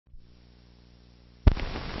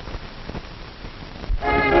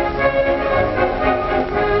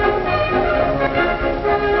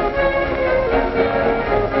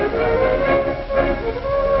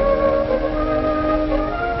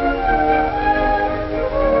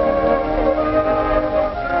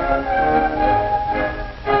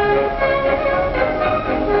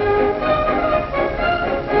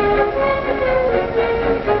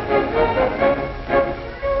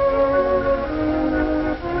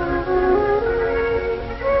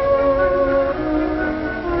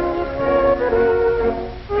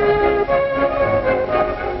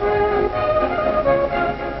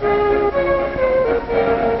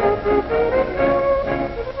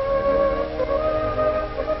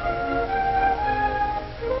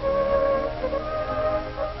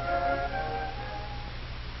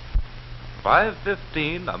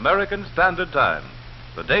5:15 American Standard Time.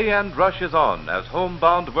 The day-end rush is on as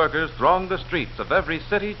homebound workers throng the streets of every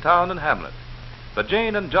city, town, and hamlet. The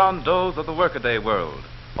Jane and John Does of the workaday world,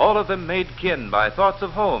 all of them made kin by thoughts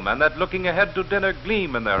of home and that looking ahead to dinner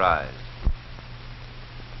gleam in their eyes.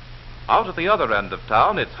 Out at the other end of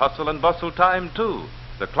town, it's hustle and bustle time, too.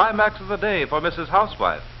 The climax of the day for Mrs.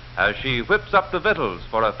 Housewife, as she whips up the vittles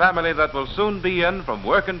for a family that will soon be in from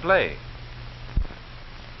work and play.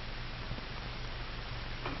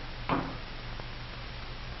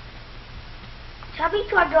 Chubby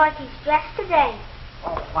tore Dorothy's dress today.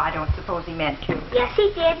 Oh, I don't suppose he meant to. Yes,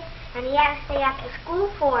 he did, and he had to stay after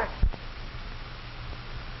school for it.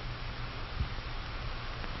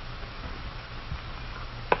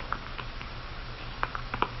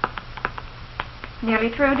 Nearly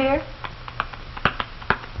through, dear?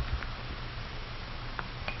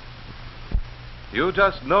 You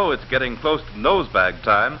just know it's getting close to nosebag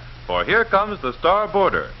time, for here comes the star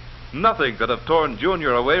boarder. Nothing could have torn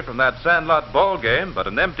Junior away from that sandlot ball game but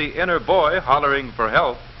an empty inner boy hollering for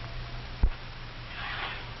help.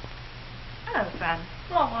 Hello, son.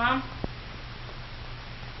 Hello, Mom.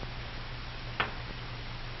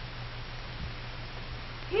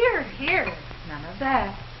 Here. None of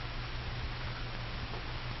that.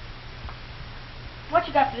 What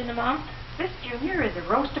you got for dinner, Mom? This, Junior, is a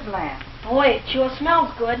roast of lamb. Boy, it sure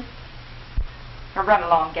smells good. Now run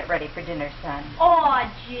along, get ready for dinner, son.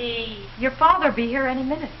 Oh, gee. Your father'll be here any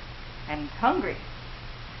minute. And he's hungry.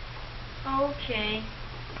 Okay.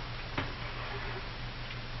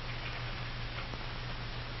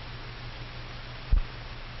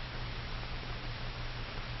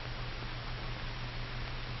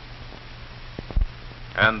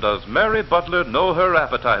 And does Mary Butler know her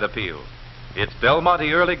appetite appeal? It's Del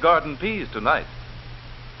Monte early garden peas tonight.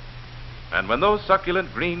 And when those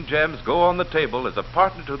succulent green gems go on the table as a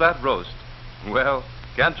partner to that roast, well,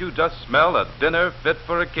 can't you just smell a dinner fit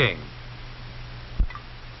for a king?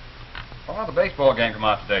 Well, how'd the baseball game come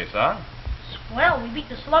out today, son? Swell, we beat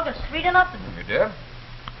the Sluggers 3-0. You did?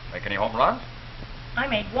 Make any home runs? I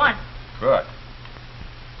made one. Good.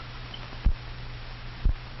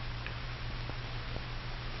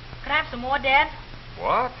 Can I have some more, Dad?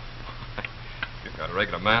 What? You've got a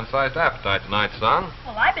regular man-sized appetite tonight, son.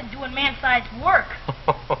 Well, I've been doing man-sized work.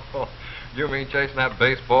 You mean chasing that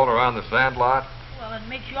baseball around the sandlot? Well, it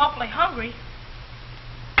makes you awfully hungry.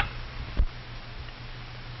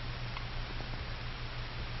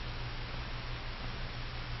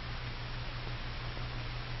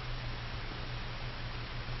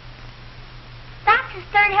 That's his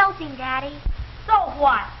third helping, Daddy. So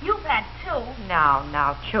what? You've had 2.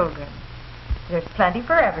 Now, children. There's plenty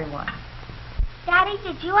for everyone. Daddy,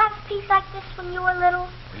 did you have peas like this when you were little?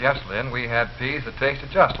 Yes, Lynn, we had peas that tasted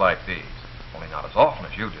just like these. Only not as often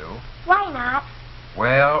as you do. Why not?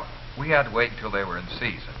 Well, we had to wait until they were in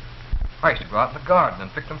season. I used to go out in the garden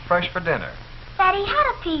and pick them fresh for dinner. Daddy,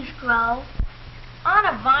 how do peas grow? On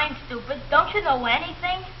a vine, stupid. Don't you know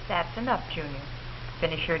anything? That's enough, Junior.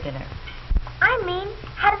 Finish your dinner. I mean,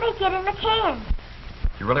 how do they get in the can?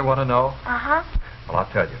 You really want to know? Uh-huh. Well,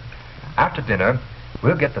 I'll tell you. After dinner,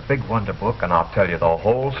 we'll get the big wonder book and I'll tell you the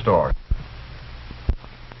whole story.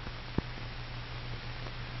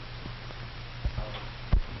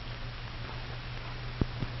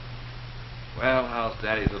 Well, how's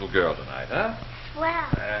Daddy's little girl tonight, huh? Swell.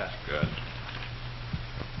 That's good.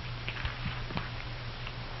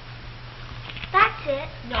 That's it.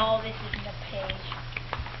 No, this isn't a page.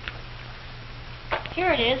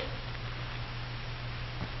 Here it is.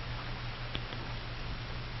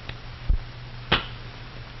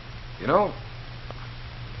 You know,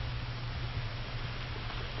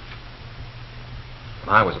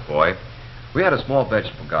 when I was a boy, we had a small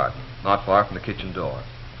vegetable garden not far from the kitchen door.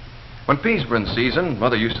 When peas were in season,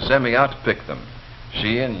 Mother used to send me out to pick them.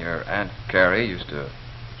 She and your Aunt Carrie used to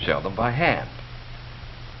shell them by hand.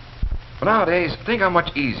 But nowadays, think how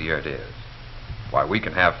much easier it is. Why, we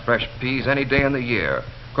can have fresh peas any day in the year,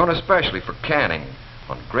 grown especially for canning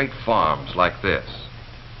on great farms like this.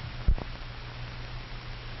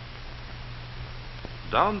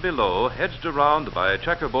 Down below, hedged around by a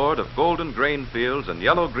checkerboard of golden grain fields and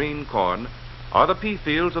yellow-green corn, are the pea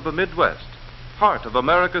fields of the Midwest, heart of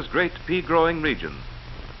America's great pea-growing region.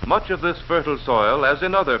 Much of this fertile soil, as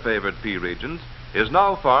in other favored pea regions, is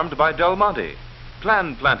now farmed by Del Monte,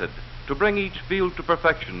 clan-planted, to bring each field to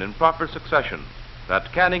perfection in proper succession,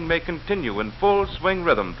 that canning may continue in full swing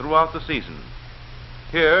rhythm throughout the season.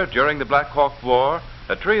 Here, during the Black Hawk War,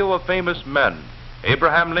 a trio of famous men,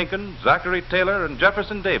 Abraham Lincoln, Zachary Taylor, and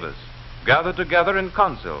Jefferson Davis, gathered together in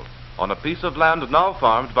council on a piece of land now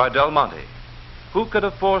farmed by Del Monte. Who could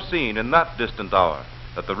have foreseen in that distant hour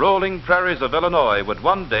that the rolling prairies of Illinois would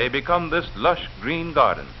one day become this lush green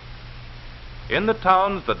garden? In the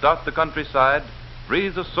towns that dot the countryside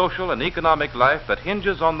breathes a social and economic life that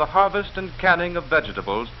hinges on the harvest and canning of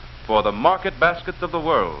vegetables for the market baskets of the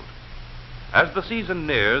world. As the season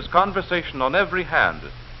nears, conversation on every hand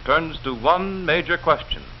turns to one major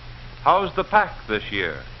question: how's the pack this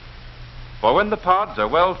year? For when the pods are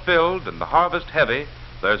well filled and the harvest heavy,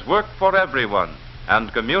 there's work for everyone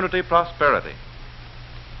and community prosperity.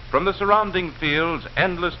 From the surrounding fields,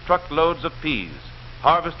 endless truckloads of peas,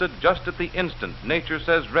 harvested just at the instant nature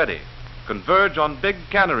says ready, converge on big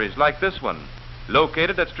canneries like this one,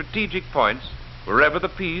 located at strategic points wherever the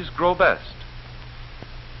peas grow best.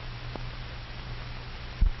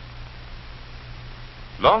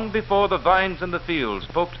 Long before the vines in the fields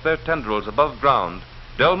poked their tendrils above ground,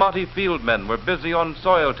 Del Monte field men were busy on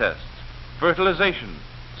soil tests, fertilization,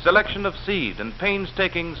 selection of seed, and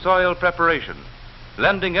painstaking soil preparation,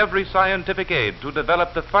 lending every scientific aid to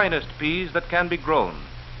develop the finest peas that can be grown.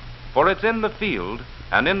 For it's in the field,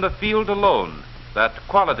 and in the field alone, that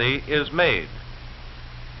quality is made.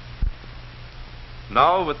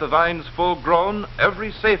 Now, with the vines full grown,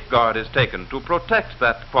 every safeguard is taken to protect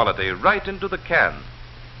that quality right into the can.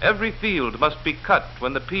 Every field must be cut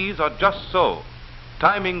when the peas are just so.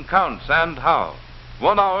 Timing counts, and how.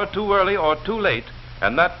 1 hour too early or too late,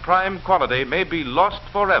 and that prime quality may be lost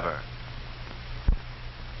forever.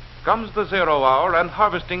 Comes the 0 hour and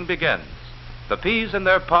harvesting begins. The peas in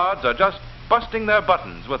their pods are just busting their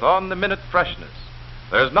buttons with on-the-minute freshness.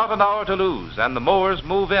 There's not an hour to lose, and the mowers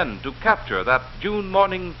move in to capture that June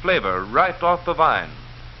morning flavor right off the vine.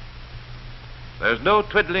 There's no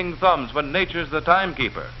twiddling thumbs when nature's the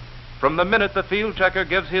timekeeper. From the minute the field checker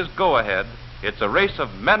gives his go-ahead, it's a race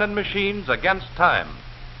of men and machines against time.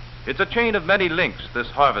 It's a chain of many links, this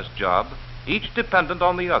harvest job, each dependent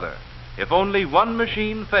on the other. If only one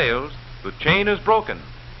machine fails, the chain is broken,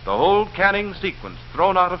 the whole canning sequence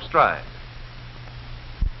thrown out of stride.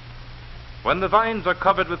 When the vines are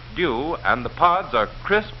covered with dew and the pods are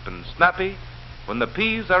crisp and snappy, when the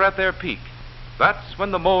peas are at their peak, that's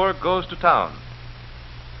when the mower goes to town.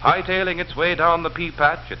 Hightailing its way down the pea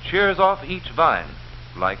patch, it shears off each vine,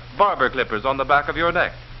 like barber clippers on the back of your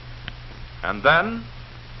neck. And then,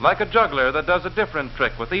 like a juggler that does a different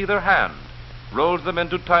trick with either hand, rolls them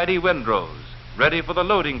into tidy windrows, ready for the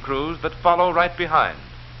loading crews that follow right behind.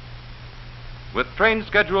 With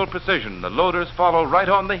train-schedule precision, the loaders follow right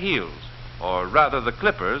on the heels, or rather the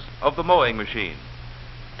clippers, of the mowing machine.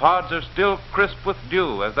 Pods are still crisp with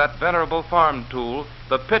dew as that venerable farm tool,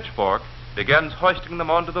 the pitchfork, begins hoisting them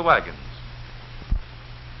onto the wagons.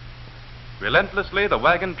 Relentlessly, the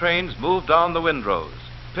wagon trains move down the windrows,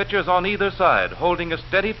 pitchers on either side holding a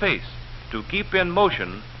steady pace to keep in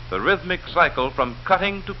motion the rhythmic cycle from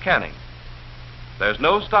cutting to canning. There's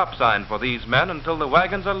no stop sign for these men until the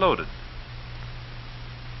wagons are loaded.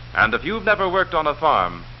 And if you've never worked on a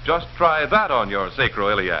farm, just try that on your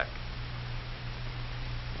sacroiliac.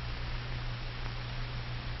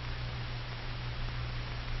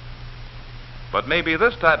 But maybe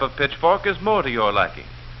this type of pitchfork is more to your liking.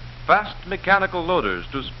 Fast mechanical loaders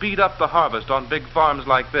to speed up the harvest on big farms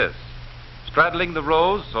like this. Straddling the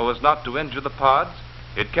rows so as not to injure the pods,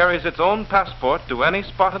 it carries its own passport to any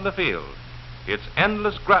spot in the field. Its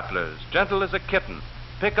endless grapplers, gentle as a kitten,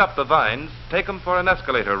 pick up the vines, take them for an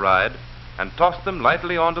escalator ride, and toss them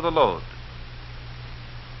lightly onto the load.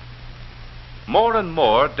 More and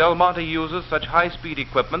more, Del Monte uses such high-speed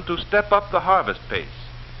equipment to step up the harvest pace,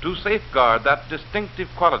 to safeguard that distinctive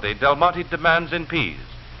quality Del Monte demands in peas.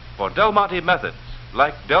 For Del Monte methods,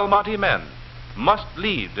 like Del Monte men, must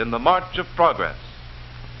lead in the march of progress.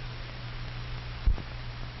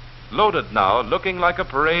 Loaded now, looking like a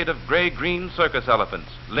parade of gray-green circus elephants,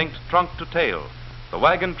 linked trunk to tail, the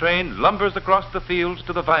wagon train lumbers across the fields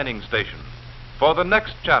to the vining station for the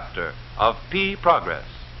next chapter of pea progress.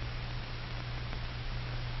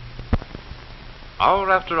 Hour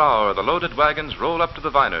after hour, the loaded wagons roll up to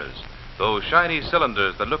the viners, those shiny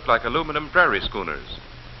cylinders that look like aluminum prairie schooners.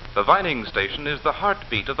 The vining station is the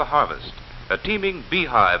heartbeat of the harvest, a teeming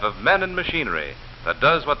beehive of men and machinery that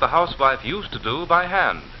does what the housewife used to do by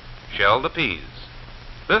hand, shell the peas.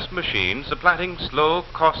 This machine, supplanting slow,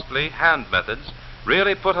 costly hand methods,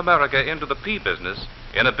 really put America into the pea business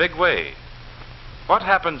in a big way. What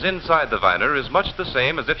happens inside the viner is much the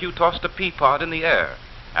same as if you tossed a pea pod in the air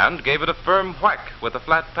and gave it a firm whack with a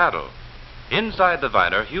flat paddle. Inside the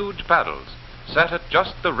viner, huge paddles, set at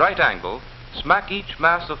just the right angle, smack each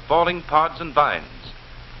mass of falling pods and vines.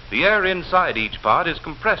 The air inside each pod is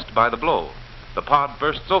compressed by the blow. The pod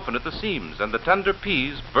bursts open at the seams, and the tender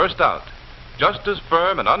peas burst out. just as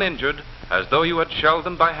firm and uninjured as though you had shelled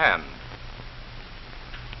them by hand.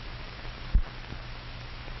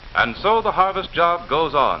 And so the harvest job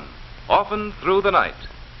goes on, often through the night.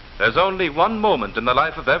 There's only one moment in the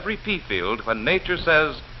life of every pea field when nature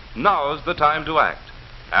says, now's the time to act.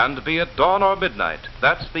 And be it dawn or midnight,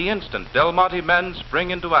 that's the instant Del Monte men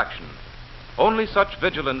spring into action. Only such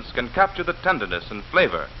vigilance can capture the tenderness and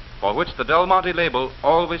flavor for which the Del Monte label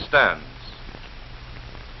always stands.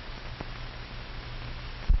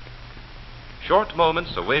 Short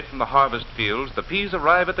moments away from the harvest fields, the peas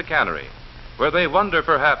arrive at the cannery, where they wonder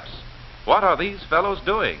perhaps, what are these fellows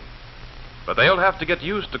doing? But they'll have to get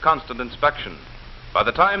used to constant inspection. By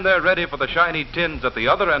the time they're ready for the shiny tins at the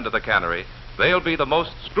other end of the cannery, they'll be the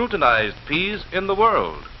most scrutinized peas in the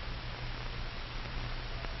world.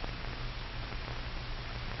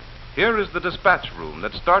 Here is the dispatch room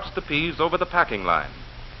that starts the peas over the packing line.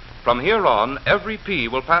 From here on, every pea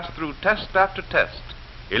will pass through test after test,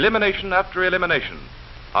 elimination after elimination,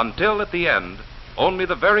 until at the end, only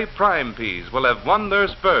the very prime peas will have won their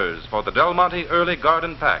spurs for the Del Monte Early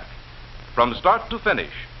Garden Pack. From start to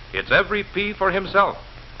finish, it's every pea for himself,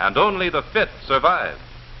 and only the fit survive.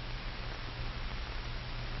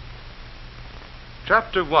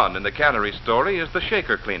 Chapter 1 in the cannery story is the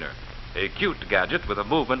shaker cleaner, a cute gadget with a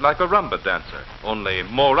movement like a rumba dancer, only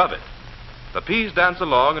more of it. The peas dance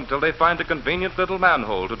along until they find a convenient little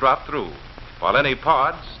manhole to drop through, while any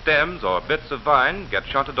pods, stems, or bits of vine get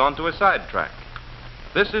shunted onto a sidetrack.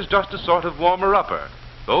 This is just a sort of warmer-upper.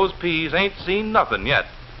 Those peas ain't seen nothing yet.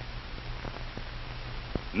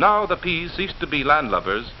 Now the peas cease to be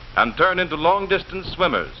landlubbers and turn into long-distance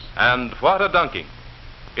swimmers, and what a dunking!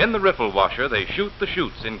 In the riffle washer, they shoot the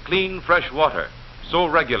shoots in clean, fresh water, so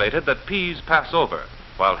regulated that peas pass over,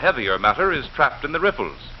 while heavier matter is trapped in the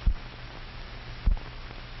riffles.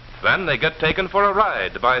 Then they get taken for a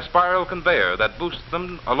ride by a spiral conveyor that boosts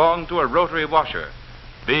them along to a rotary washer.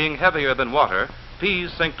 Being heavier than water,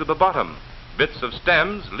 peas sink to the bottom. Bits of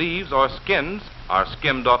stems, leaves, or skins are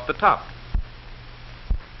skimmed off the top.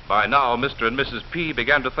 By now, Mr. and Mrs. P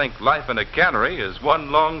began to think life in a cannery is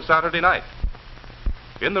one long Saturday night.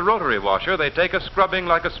 In the rotary washer, they take a scrubbing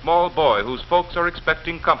like a small boy whose folks are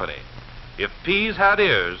expecting company. If peas had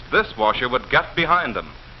ears, this washer would get behind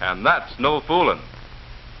them, and that's no fooling.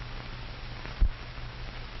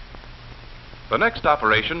 The next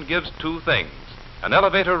operation gives two things, an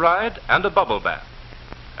elevator ride and a bubble bath.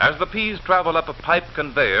 As the peas travel up a pipe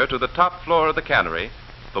conveyor to the top floor of the cannery,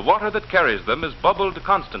 the water that carries them is bubbled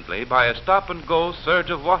constantly by a stop-and-go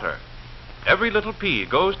surge of water. Every little pea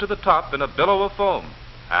goes to the top in a billow of foam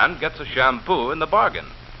and gets a shampoo in the bargain.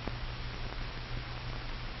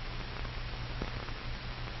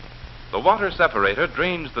 The water separator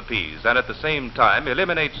drains the peas and at the same time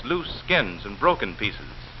eliminates loose skins and broken pieces.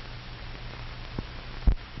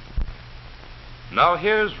 Now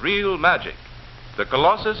here's real magic, the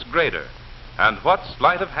Colossus grater, and what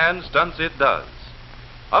sleight of hand stunts it does.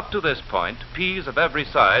 Up to this point, peas of every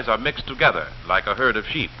size are mixed together like a herd of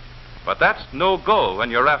sheep, but that's no go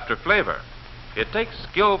when you're after flavor. It takes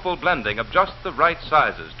skillful blending of just the right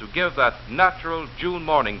sizes to give that natural June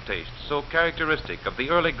morning taste so characteristic of the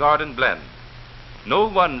early garden blend. No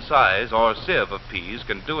one size or sieve of peas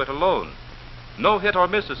can do it alone. No hit or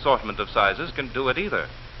miss assortment of sizes can do it either.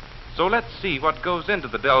 So let's see what goes into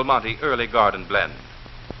the Del Monte Early Garden Blend.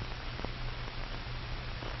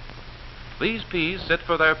 These peas sit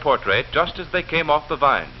for their portrait just as they came off the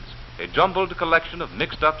vines, a jumbled collection of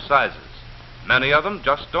mixed-up sizes. Many of them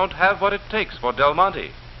just don't have what it takes for Del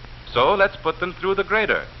Monte. So let's put them through the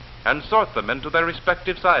grater and sort them into their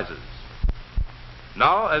respective sizes.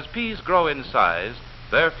 Now, as peas grow in size,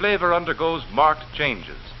 their flavor undergoes marked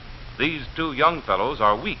changes. These two young fellows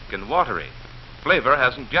are weak and watery. Flavor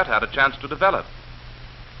hasn't yet had a chance to develop.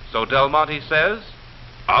 So Del Monte says,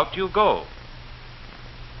 out you go.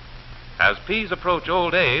 As peas approach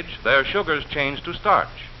old age, their sugars change to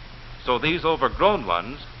starch. So these overgrown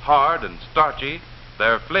ones, hard and starchy,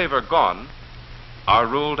 their flavor gone, are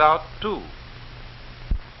ruled out too.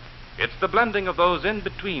 It's the blending of those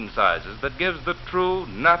in-between sizes that gives the true,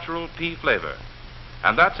 natural pea flavor.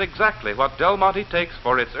 And that's exactly what Del Monte takes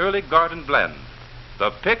for its early garden blend, the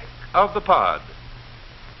pick of the pod.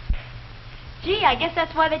 Gee, I guess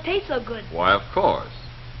that's why they taste so good. Why, of course.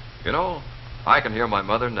 You know, I can hear my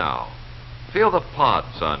mother now. Feel the pod,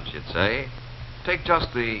 son, she'd say. Take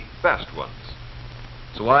just the best ones.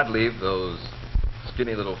 So I'd leave those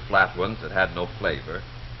skinny little flat ones that had no flavor,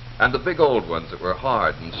 and the big old ones that were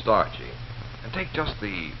hard and starchy, and take just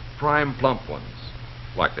the prime plump ones,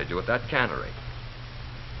 like they do at that cannery.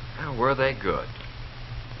 Now, were they good?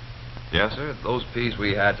 Yes, sir. Those peas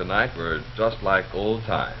we had tonight were just like old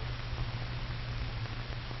times.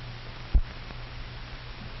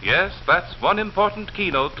 Yes, that's one important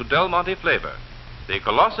keynote to Del Monte flavor. The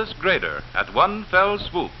Colossus grater, at one fell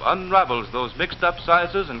swoop, unravels those mixed-up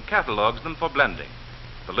sizes and catalogs them for blending.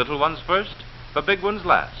 The little ones first, the big ones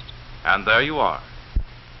last. And there you are.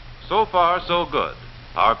 So far, so good.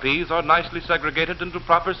 Our peas are nicely segregated into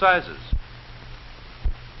proper sizes.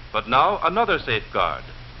 But now another safeguard.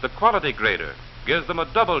 The quality grater gives them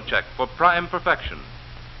a double check for prime perfection.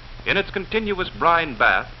 In its continuous brine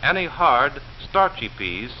bath, any hard, starchy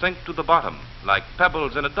peas sink to the bottom, like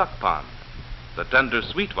pebbles in a duck pond. The tender,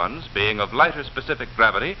 sweet ones, being of lighter specific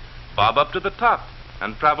gravity, bob up to the top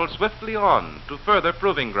and travel swiftly on to further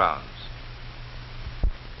proving grounds.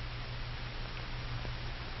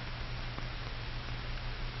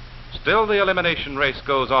 Still, the elimination race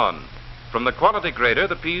goes on. From the quality grater,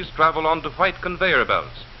 the peas travel on to white conveyor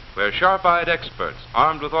belts, where sharp-eyed experts,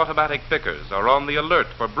 armed with automatic pickers, are on the alert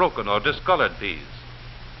for broken or discolored peas.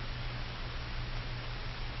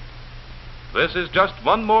 This is just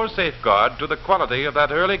one more safeguard to the quality of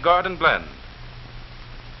that early garden blend.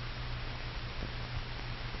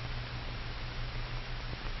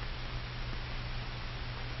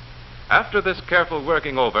 After this careful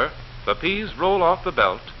working over, the peas roll off the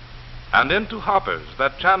belt and into hoppers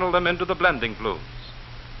that channel them into the blending plumes.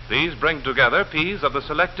 These bring together peas of the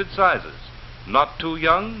selected sizes, not too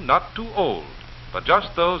young, not too old, but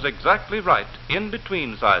just those exactly right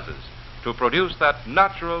in-between sizes to produce that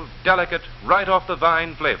natural, delicate,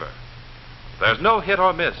 right-off-the-vine flavor. There's no hit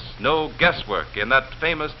or miss, no guesswork in that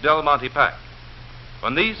famous Del Monte pack.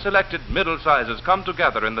 When these selected middle sizes come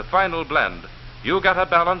together in the final blend, you get a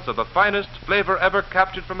balance of the finest flavor ever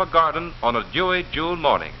captured from a garden on a dewy June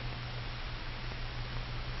morning.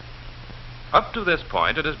 Up to this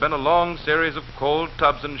point, it has been a long series of cold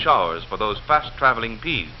tubs and showers for those fast-traveling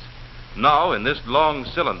peas. Now, in this long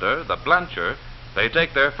cylinder, the blancher, they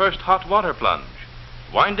take their first hot water plunge,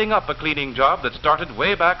 winding up a cleaning job that started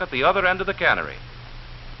way back at the other end of the cannery.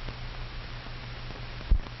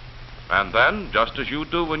 And then, just as you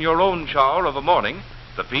do in your own shower of a morning,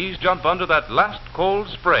 the peas jump under that last cold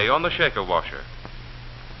spray on the shaker washer.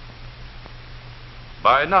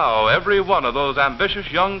 By now, every one of those ambitious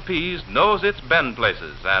young peas knows its bend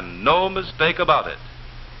places, and no mistake about it.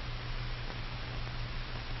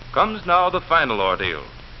 Comes now the final ordeal,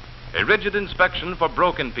 a rigid inspection for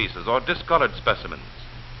broken pieces or discolored specimens.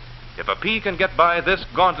 If a pea can get by this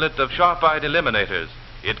gauntlet of sharp-eyed eliminators,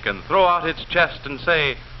 it can throw out its chest and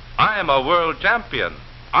say, "I'm a world champion.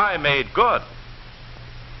 I made good."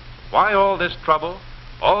 Why all this trouble,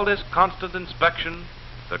 all this constant inspection,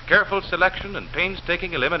 the careful selection and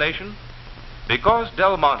painstaking elimination? Because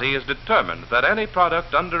Del Monte is determined that any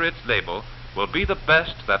product under its label will be the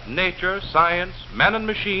best that nature, science, men and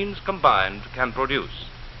machines combined can produce.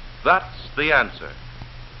 That's the answer.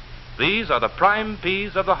 These are the prime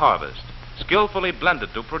peas of the harvest, skillfully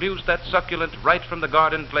blended to produce that succulent right from the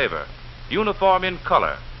garden flavor, uniform in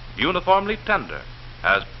color, uniformly tender,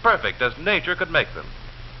 as perfect as nature could make them.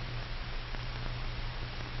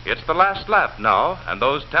 It's the last lap now, and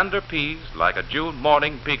those tender peas, like a June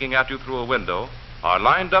morning peeking at you through a window, are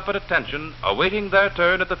lined up at attention, awaiting their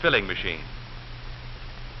turn at the filling machine.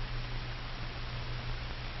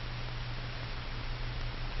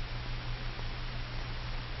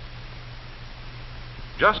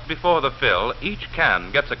 Just before the fill, each can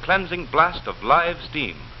gets a cleansing blast of live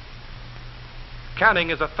steam. Canning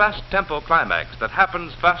is a fast-tempo climax that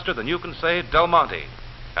happens faster than you can say Del Monte,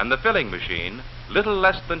 and the filling machine, little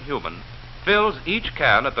less than human, fills each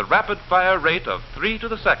can at the rapid-fire rate of 3 to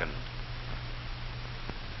the second.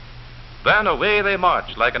 Then away they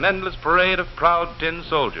march like an endless parade of proud tin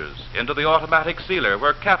soldiers into the automatic sealer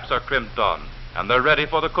where caps are crimped on, and they're ready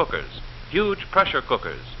for the cookers, huge pressure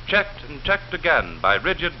cookers, checked and checked again by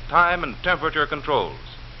rigid time and temperature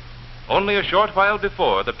controls. Only a short while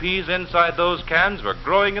before, the peas inside those cans were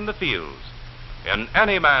growing in the fields. In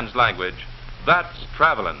any man's language, that's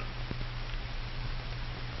traveling.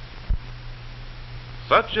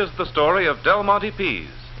 Such is the story of Del Monte peas,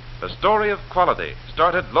 a story of quality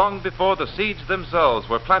started long before the seeds themselves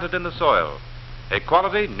were planted in the soil, a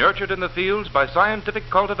quality nurtured in the fields by scientific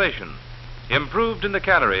cultivation, improved in the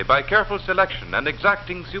cannery by careful selection and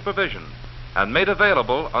exacting supervision, and made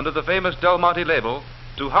available under the famous Del Monte label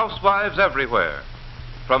to housewives everywhere.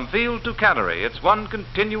 From field to cannery, it's one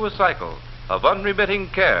continuous cycle of unremitting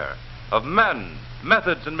care, of men,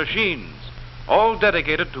 methods, and machines, all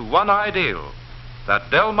dedicated to one ideal,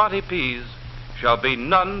 that Del Monte peas shall be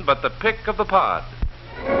none but the pick of the pod.